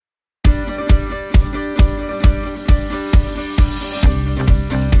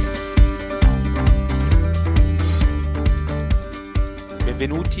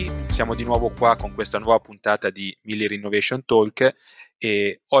Benvenuti, siamo di nuovo qua con questa nuova puntata di Miller Innovation Talk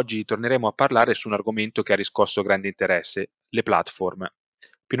e oggi torneremo a parlare su un argomento che ha riscosso grande interesse, le platform.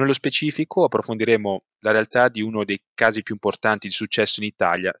 Più nello specifico approfondiremo la realtà di uno dei casi più importanti di successo in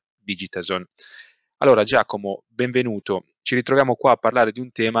Italia, Digitazone. Allora Giacomo, benvenuto. Ci ritroviamo qua a parlare di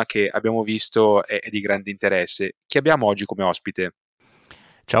un tema che abbiamo visto è di grande interesse. Chi abbiamo oggi come ospite?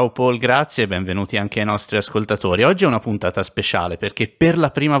 Ciao Paul, grazie e benvenuti anche ai nostri ascoltatori. Oggi è una puntata speciale perché per la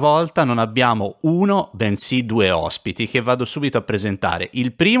prima volta non abbiamo uno, bensì due ospiti che vado subito a presentare.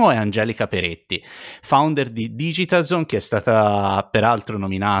 Il primo è Angelica Peretti, founder di Digitazone, che è stata peraltro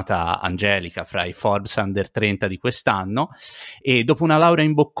nominata Angelica fra i Forbes Under 30 di quest'anno, e dopo una laurea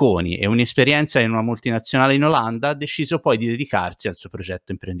in Bocconi e un'esperienza in una multinazionale in Olanda ha deciso poi di dedicarsi al suo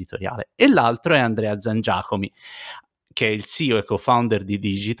progetto imprenditoriale. E l'altro è Andrea Zangiacomi, che è il CEO e co-founder di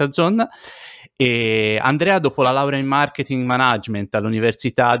Digitazone. E Andrea, dopo la laurea in marketing management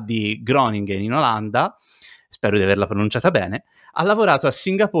all'università di Groningen in Olanda, spero di averla pronunciata bene, ha lavorato a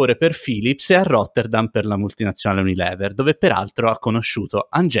Singapore per Philips e a Rotterdam per la multinazionale Unilever, dove peraltro ha conosciuto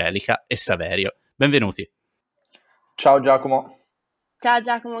Angelica e Saverio. Benvenuti. Ciao Giacomo. Ciao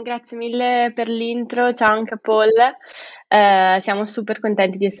Giacomo, grazie mille per l'intro, ciao anche a Paul, siamo super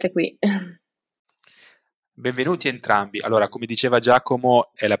contenti di essere qui. Benvenuti entrambi. Allora, come diceva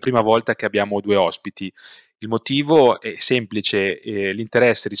Giacomo, è la prima volta che abbiamo due ospiti. Il motivo è semplice,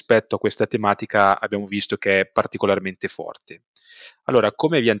 l'interesse rispetto a questa tematica abbiamo visto che è particolarmente forte. Allora,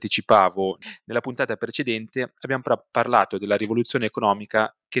 come vi anticipavo, nella puntata precedente abbiamo parlato della rivoluzione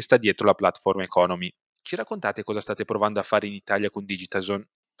economica che sta dietro la platform economy. Ci raccontate cosa state provando a fare in Italia con Digitazone?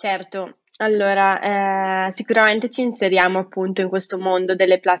 Certo, allora sicuramente ci inseriamo appunto in questo mondo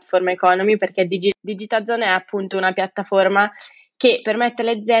delle platform economy perché Digitazone è appunto una piattaforma che permette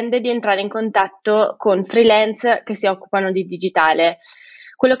alle aziende di entrare in contatto con freelance che si occupano di digitale.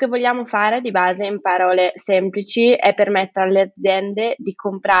 Quello che vogliamo fare di base, in parole semplici, è permettere alle aziende di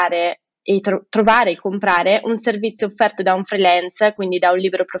comprare e trovare e comprare un servizio offerto da un freelance, quindi da un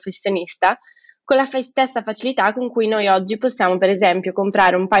libero professionista, con la stessa facilità con cui noi oggi possiamo, per esempio,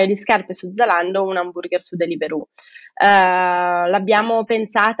 comprare un paio di scarpe su Zalando o un hamburger su Deliveroo. L'abbiamo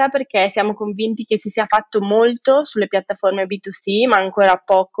pensata perché siamo convinti che si sia fatto molto sulle piattaforme B2C, ma ancora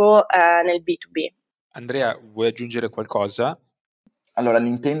poco nel B2B. Andrea, vuoi aggiungere qualcosa? Allora,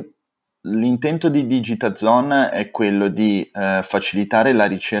 l'intento di Digitazone è quello di facilitare la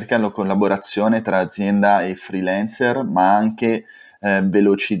ricerca e la collaborazione tra azienda e freelancer, ma anche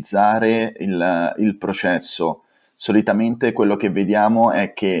velocizzare il processo. Solitamente quello che vediamo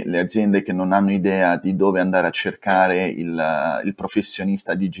è che le aziende che non hanno idea di dove andare a cercare il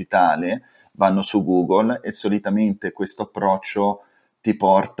professionista digitale vanno su Google e solitamente questo approccio ti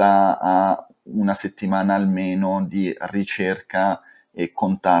porta a una settimana almeno di ricerca e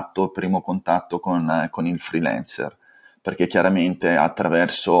primo contatto con il freelancer, perché chiaramente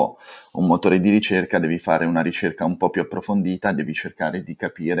attraverso un motore di ricerca devi fare una ricerca un po' più approfondita, devi cercare di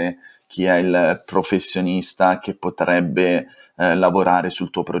capire chi è il professionista che potrebbe lavorare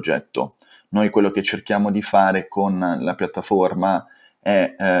sul tuo progetto. Noi quello che cerchiamo di fare con la piattaforma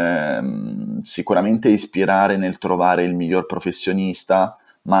è sicuramente ispirare nel trovare il miglior professionista,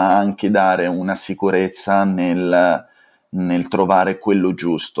 ma anche dare una sicurezza nel trovare quello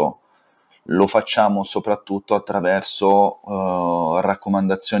giusto. Lo facciamo soprattutto attraverso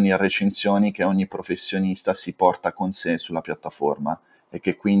raccomandazioni e recensioni che ogni professionista si porta con sé sulla piattaforma e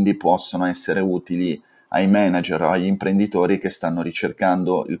che quindi possono essere utili ai manager o agli imprenditori che stanno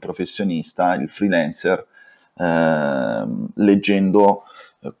ricercando il professionista, il freelancer, leggendo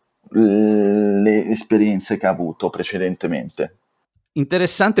le esperienze che ha avuto precedentemente.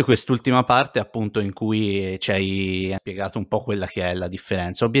 Interessante quest'ultima parte, appunto, in cui ci hai spiegato un po' quella che è la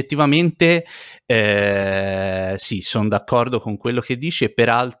differenza. Obiettivamente sì, sono d'accordo con quello che dici e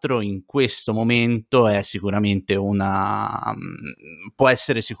peraltro in questo momento è sicuramente può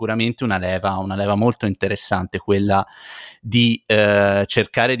essere sicuramente una leva molto interessante, quella di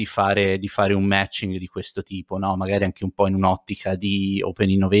cercare di fare un matching di questo tipo, no? Magari anche un po' in un'ottica di open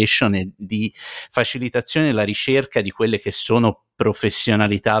innovation e di facilitazione della ricerca di quelle che sono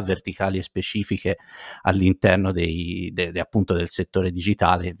professionalità verticali e specifiche all'interno appunto del settore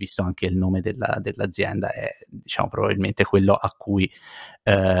digitale, visto anche il nome dell'azienda è, diciamo, probabilmente quello a cui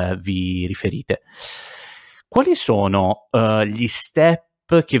vi riferite. Quali sono gli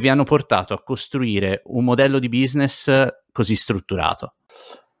step che vi hanno portato a costruire un modello di business così strutturato?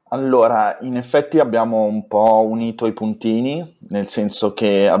 Allora, in effetti abbiamo un po' unito i puntini, nel senso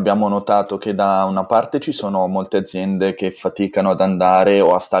che abbiamo notato che da una parte ci sono molte aziende che faticano ad andare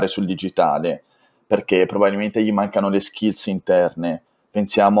o a stare sul digitale, perché probabilmente gli mancano le skills interne,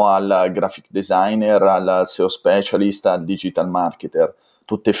 Pensiamo al graphic designer, al SEO specialist, al digital marketer,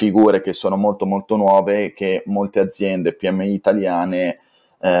 tutte figure che sono molto molto nuove e che molte aziende PMI italiane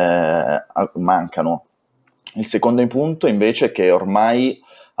mancano. Il secondo punto invece è che ormai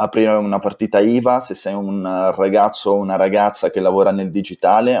aprire una partita IVA, se sei un ragazzo o una ragazza che lavora nel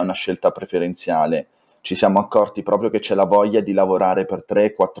digitale, è una scelta preferenziale. Ci siamo accorti proprio che c'è la voglia di lavorare per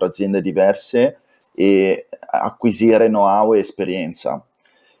 3-4 aziende diverse e acquisire know-how e esperienza.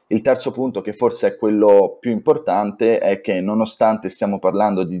 Il terzo punto, che forse è quello più importante, è che nonostante stiamo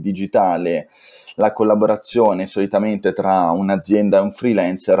parlando di digitale, la collaborazione solitamente tra un'azienda e un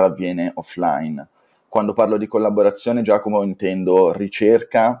freelancer avviene offline. Quando parlo di collaborazione, Giacomo, intendo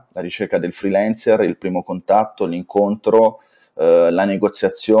ricerca, la ricerca del freelancer, il primo contatto, l'incontro, la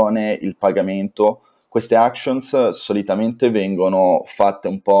negoziazione, il pagamento. Queste actions solitamente vengono fatte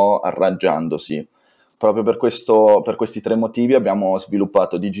un po' arrangiandosi. Proprio per questi 3 motivi abbiamo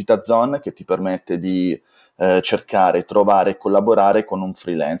sviluppato DigitaZone, che ti permette di cercare, trovare e collaborare con un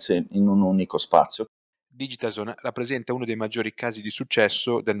freelance in un unico spazio. DigitaZone rappresenta uno dei maggiori casi di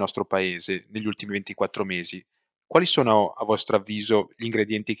successo del nostro paese negli ultimi 24 mesi. Quali sono, a vostro avviso, gli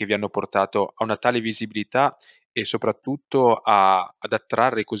ingredienti che vi hanno portato a una tale visibilità e soprattutto ad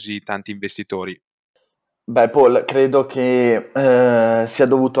attrarre così tanti investitori? Beh, Paul, credo che sia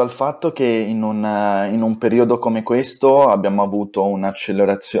dovuto al fatto che in un periodo come questo abbiamo avuto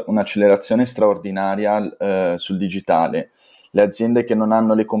un'accelerazione straordinaria sul digitale. Le aziende che non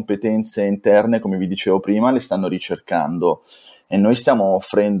hanno le competenze interne, come vi dicevo prima, le stanno ricercando e noi stiamo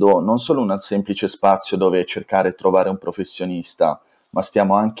offrendo non solo un semplice spazio dove cercare e trovare un professionista, ma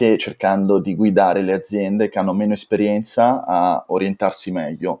stiamo anche cercando di guidare le aziende che hanno meno esperienza a orientarsi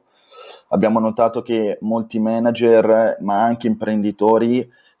meglio. Abbiamo notato che molti manager, ma anche imprenditori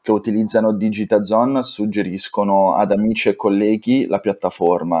che utilizzano DigitaZone suggeriscono ad amici e colleghi la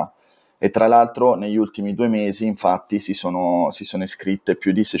piattaforma e tra l'altro negli ultimi 2 mesi infatti si sono iscritte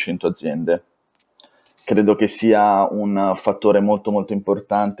più di 600 aziende. Credo che sia un fattore molto molto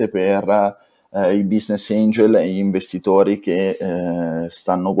importante per i business angel e gli investitori che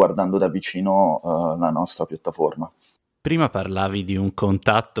stanno guardando da vicino la nostra piattaforma. Prima parlavi di un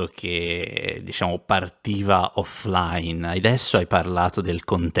contatto che, diciamo, partiva offline, adesso hai parlato del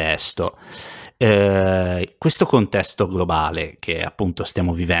contesto. Questo contesto globale che appunto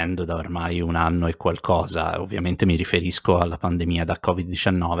stiamo vivendo da ormai 1 anno e qualcosa, ovviamente mi riferisco alla pandemia da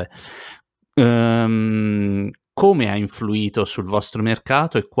Covid-19, come ha influito sul vostro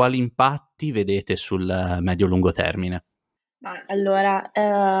mercato e quali impatti vedete sul medio-lungo termine? Allora,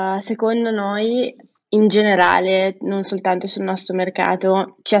 secondo noi, in generale, non soltanto sul nostro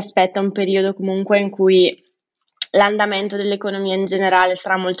mercato, ci aspetta un periodo comunque in cui l'andamento dell'economia in generale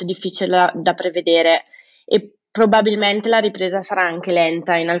sarà molto difficile da prevedere e probabilmente la ripresa sarà anche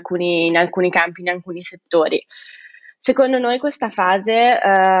lenta in alcuni campi, in alcuni settori. Secondo noi questa fase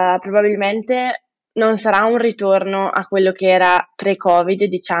probabilmente non sarà un ritorno a quello che era pre-Covid,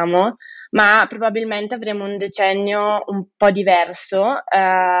 diciamo, ma probabilmente avremo un decennio un po' diverso,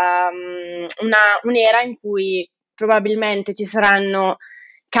 un'era in cui probabilmente ci saranno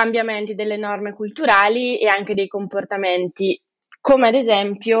cambiamenti delle norme culturali e anche dei comportamenti, come ad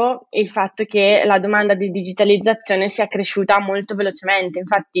esempio il fatto che la domanda di digitalizzazione sia cresciuta molto velocemente.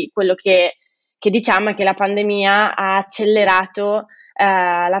 Infatti quello che diciamo è che la pandemia ha accelerato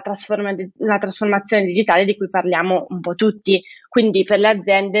la trasformazione digitale di cui parliamo un po' tutti. Quindi per le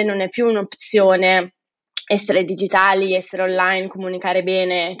aziende non è più un'opzione essere digitali, essere online, comunicare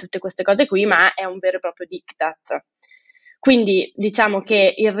bene, tutte queste cose qui, ma è un vero e proprio diktat. Quindi diciamo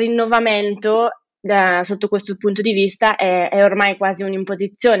che il rinnovamento sotto questo punto di vista è ormai quasi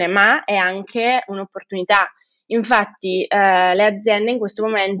un'imposizione, ma è anche un'opportunità. Infatti le aziende in questo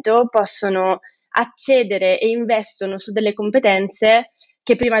momento possono accedere e investono su delle competenze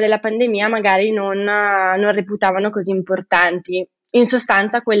che prima della pandemia magari non reputavano così importanti. In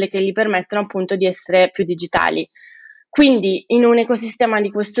sostanza quelle che gli permettono appunto di essere più digitali. Quindi in un ecosistema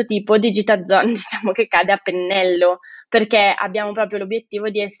di questo tipo DigitaZone diciamo che cade a pennello, perché abbiamo proprio l'obiettivo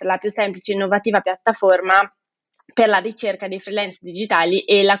di essere la più semplice e innovativa piattaforma per la ricerca dei freelance digitali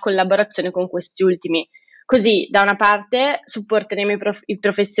e la collaborazione con questi ultimi. Così da una parte supporteremo i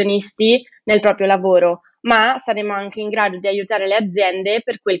professionisti nel proprio lavoro, ma saremo anche in grado di aiutare le aziende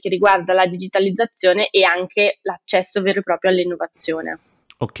per quel che riguarda la digitalizzazione e anche l'accesso vero e proprio all'innovazione.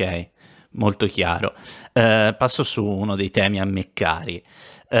 Ok, molto chiaro. Passo su uno dei temi a me cari.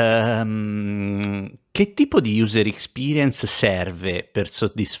 Che tipo di user experience serve per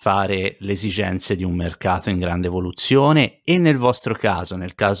soddisfare le esigenze di un mercato in grande evoluzione? E nel vostro caso,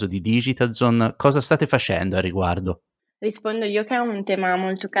 nel caso di DigitaZone, cosa state facendo a riguardo? Rispondo io che è un tema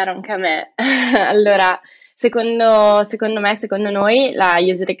molto caro anche a me. Allora, secondo me, secondo noi, la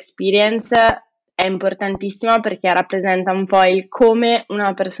user experience è importantissima perché rappresenta un po' il come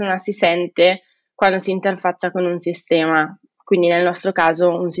una persona si sente quando si interfaccia con un sistema, quindi nel nostro caso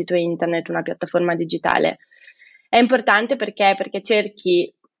un sito internet, una piattaforma digitale. È importante perché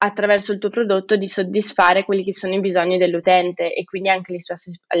cerchi attraverso il tuo prodotto di soddisfare quelli che sono i bisogni dell'utente e quindi anche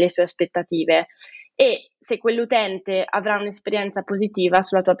le sue aspettative. E se quell'utente avrà un'esperienza positiva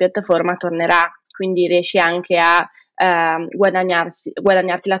sulla tua piattaforma, tornerà, quindi riesci anche a guadagnarti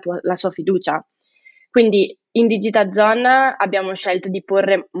la sua fiducia. Quindi in DigitaZone abbiamo scelto di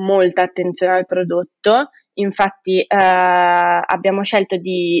porre molta attenzione al prodotto, infatti abbiamo scelto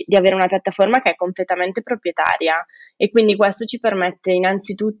di avere una piattaforma che è completamente proprietaria e quindi questo ci permette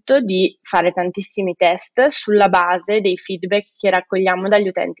innanzitutto di fare tantissimi test sulla base dei feedback che raccogliamo dagli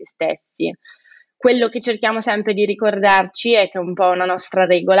utenti stessi. Quello che cerchiamo sempre di ricordarci è che è un po' una nostra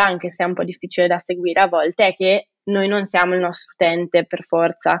regola, anche se è un po' difficile da seguire a volte, è che noi non siamo il nostro utente per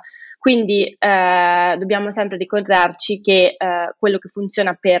forza. Quindi dobbiamo sempre ricordarci che quello che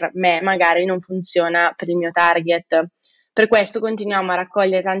funziona per me magari non funziona per il mio target. Per questo continuiamo a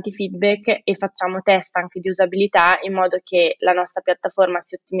raccogliere tanti feedback e facciamo test anche di usabilità in modo che la nostra piattaforma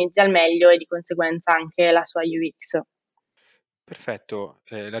si ottimizzi al meglio e di conseguenza anche la sua UX. Perfetto,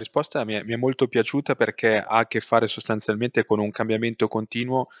 la risposta mi è molto piaciuta perché ha a che fare sostanzialmente con un cambiamento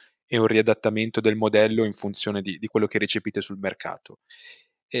continuo e un riadattamento del modello in funzione di quello che recepite sul mercato.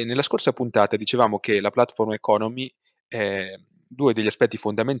 E nella scorsa puntata dicevamo che la platform economy, due degli aspetti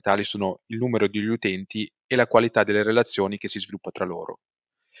fondamentali sono il numero degli utenti e la qualità delle relazioni che si sviluppa tra loro.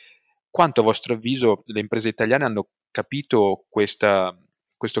 Quanto a vostro avviso le imprese italiane hanno capito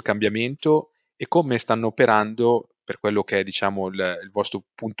questo cambiamento e come stanno operando per quello che è, diciamo, il vostro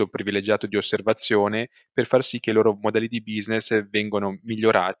punto privilegiato di osservazione per far sì che i loro modelli di business vengano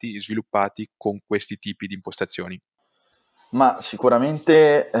migliorati, sviluppati con questi tipi di impostazioni? Ma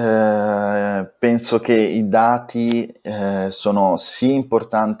sicuramente penso che i dati sono sì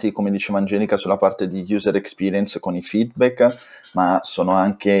importanti, come diceva Angelica, sulla parte di user experience con i feedback, ma sono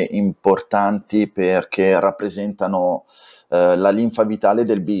anche importanti perché rappresentano la linfa vitale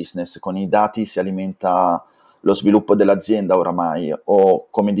del business. Con i dati si alimenta lo sviluppo dell'azienda oramai, o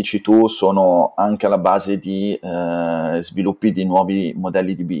come dici tu, sono anche alla base di sviluppi di nuovi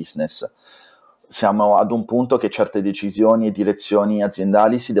modelli di business. Siamo ad un punto che certe decisioni e direzioni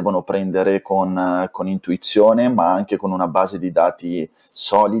aziendali si devono prendere con intuizione, ma anche con una base di dati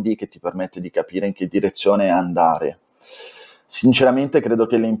solidi che ti permette di capire in che direzione andare. Sinceramente credo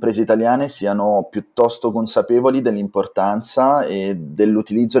che le imprese italiane siano piuttosto consapevoli dell'importanza e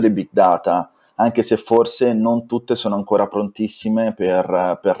dell'utilizzo dei big data, anche se forse non tutte sono ancora prontissime per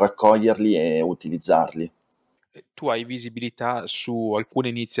raccoglierli e utilizzarli. Tu hai visibilità su alcune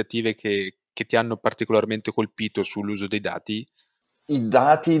iniziative che ti hanno particolarmente colpito sull'uso dei dati? I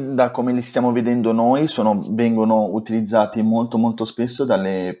dati, da come li stiamo vedendo noi, vengono utilizzati molto molto spesso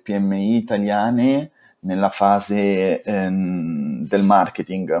dalle PMI italiane nella fase del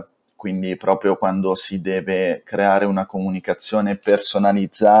marketing, quindi proprio quando si deve creare una comunicazione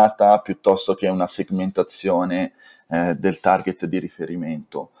personalizzata piuttosto che una segmentazione del target di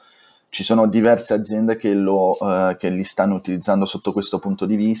riferimento. Ci sono diverse aziende che li stanno utilizzando sotto questo punto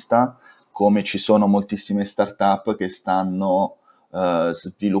di vista, come ci sono moltissime startup che stanno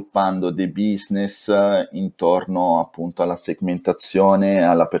sviluppando dei business intorno appunto alla segmentazione e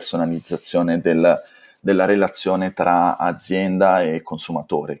alla personalizzazione della relazione tra azienda e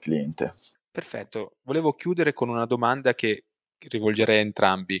consumatore, cliente. Perfetto, volevo chiudere con una domanda che rivolgerei a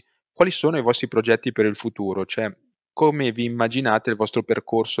entrambi. Quali sono i vostri progetti per il futuro? Cioè, come vi immaginate il vostro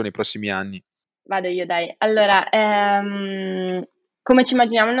percorso nei prossimi anni? Vado io, dai. Allora, come ci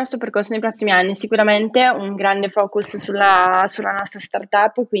immaginiamo il nostro percorso nei prossimi anni? Sicuramente un grande focus sulla nostra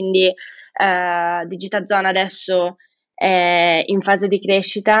startup, quindi DigitaZone adesso è in fase di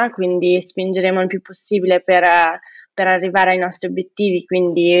crescita, quindi spingeremo il più possibile per arrivare ai nostri obiettivi,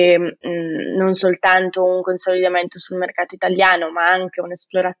 quindi non soltanto un consolidamento sul mercato italiano, ma anche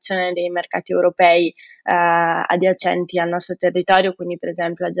un'esplorazione dei mercati europei adiacenti al nostro territorio, quindi per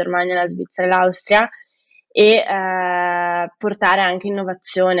esempio la Germania, la Svizzera e l'Austria, e portare anche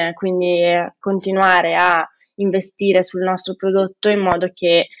innovazione, quindi continuare a investire sul nostro prodotto in modo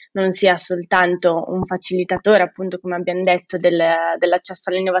che non sia soltanto un facilitatore, appunto come abbiamo detto, dell'accesso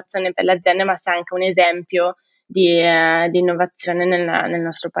all'innovazione per le aziende, ma sia anche un esempio di innovazione nel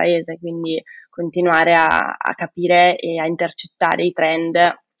nostro paese, quindi continuare a capire e a intercettare i trend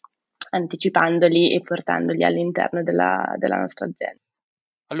anticipandoli e portandoli all'interno della nostra azienda.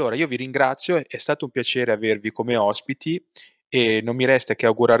 Allora, io vi ringrazio, è stato un piacere avervi come ospiti e non mi resta che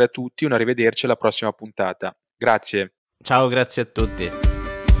augurare a tutti un arrivederci alla prossima puntata. Grazie. Ciao, grazie a tutti.